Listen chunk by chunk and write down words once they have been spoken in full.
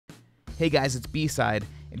Hey guys, it's B-Side,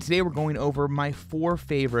 and today we're going over my 4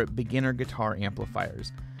 favorite beginner guitar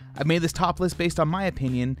amplifiers. I've made this top list based on my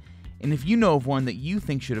opinion, and if you know of one that you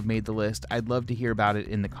think should have made the list, I'd love to hear about it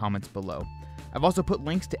in the comments below. I've also put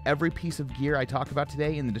links to every piece of gear I talk about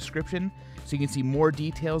today in the description, so you can see more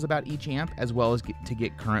details about each amp as well as to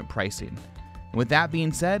get current pricing. And with that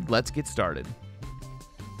being said, let's get started.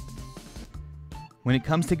 When it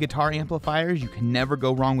comes to guitar amplifiers, you can never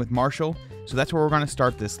go wrong with Marshall, so that's where we're going to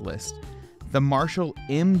start this list. The Marshall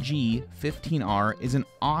MG15R is an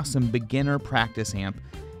awesome beginner practice amp.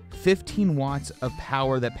 15 watts of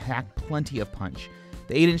power that pack plenty of punch.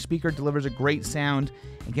 The 8-inch speaker delivers a great sound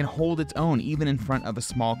and can hold its own even in front of a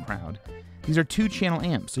small crowd. These are 2-channel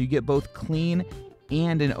amps, so you get both clean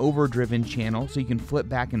and an overdriven channel so you can flip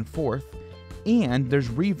back and forth, and there's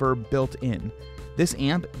reverb built in. This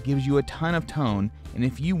amp gives you a ton of tone, and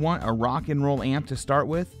if you want a rock and roll amp to start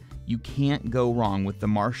with, you can't go wrong with the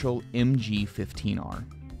Marshall MG15R.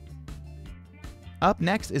 Up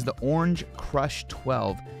next is the Orange Crush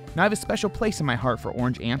 12. Now I have a special place in my heart for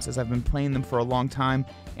Orange amps as I've been playing them for a long time,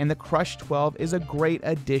 and the Crush 12 is a great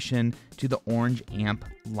addition to the Orange amp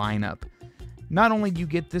lineup. Not only do you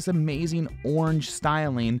get this amazing orange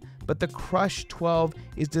styling, but the Crush 12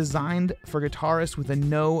 is designed for guitarists with a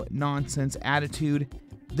no-nonsense attitude.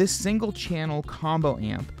 This single-channel combo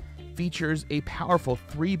amp features a powerful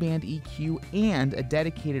 3-band EQ and a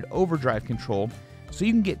dedicated overdrive control, so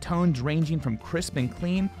you can get tones ranging from crisp and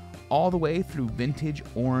clean all the way through vintage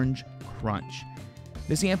orange crunch.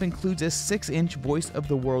 This amp includes a 6-inch Voice of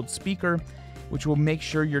the World speaker, which will make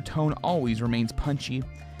sure your tone always remains punchy.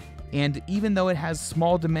 And even though it has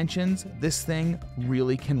small dimensions, this thing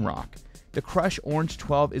really can rock. The Crush Orange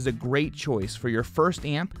 12 is a great choice for your first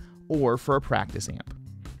amp or for a practice amp.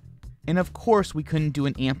 And of course, we couldn't do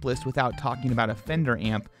an amp list without talking about a Fender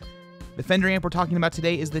amp. The Fender amp we're talking about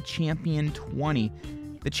today is the Champion 20.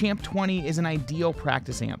 The Champ 20 is an ideal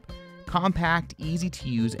practice amp. Compact, easy to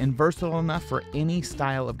use, and versatile enough for any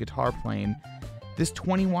style of guitar playing. This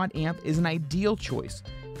 20-watt amp is an ideal choice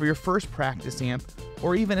for your first practice amp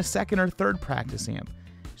or even a second or third practice amp.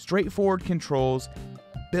 Straightforward controls,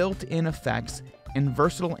 built-in effects, and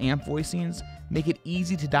versatile amp voicings make it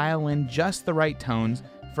easy to dial in just the right tones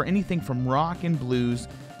for anything from rock and blues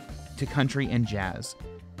to country and jazz.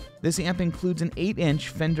 This amp includes an 8-inch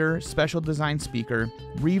Fender special design speaker,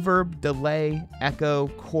 reverb, delay, echo,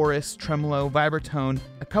 chorus, tremolo, vibraphone,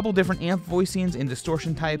 a couple different amp voicings and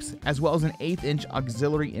distortion types, as well as an 1/8-inch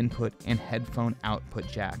auxiliary input and headphone output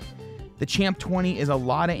jack. The Champ 20 is a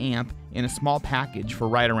lot of amp in a small package for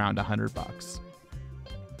right around $100.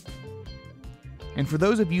 And for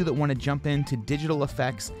those of you that want to jump into digital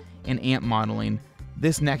effects and amp modeling,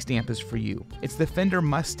 this next amp is for you. It's the Fender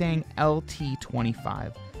Mustang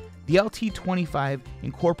LT25. The LT25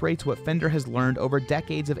 incorporates what Fender has learned over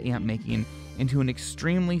decades of amp making into an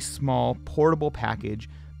extremely small, portable package,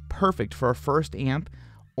 perfect for a first amp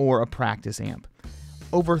or a practice amp.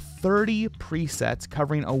 Over 30 presets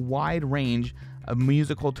covering a wide range of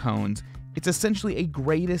musical tones, it's essentially a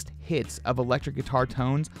greatest hits of electric guitar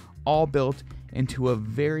tones, all built into a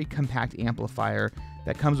very compact amplifier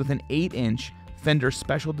that comes with an 8-inch Fender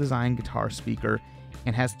special design guitar speaker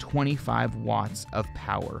and has 25 watts of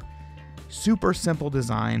power. Super simple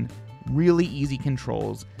design, really easy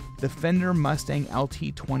controls. The Fender Mustang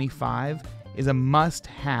LT25 is a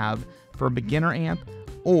must-have for a beginner amp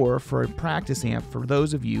or for a practice amp for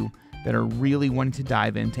those of you that are really wanting to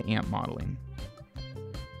dive into amp modeling.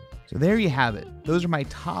 So there you have it. Those are my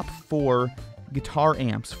top 4 guitar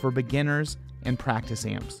amps for beginners and practice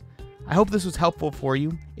amps. I hope this was helpful for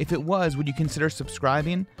you. If it was, would you consider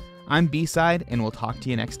subscribing? I'm B-Side, and we'll talk to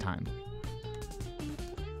you next time.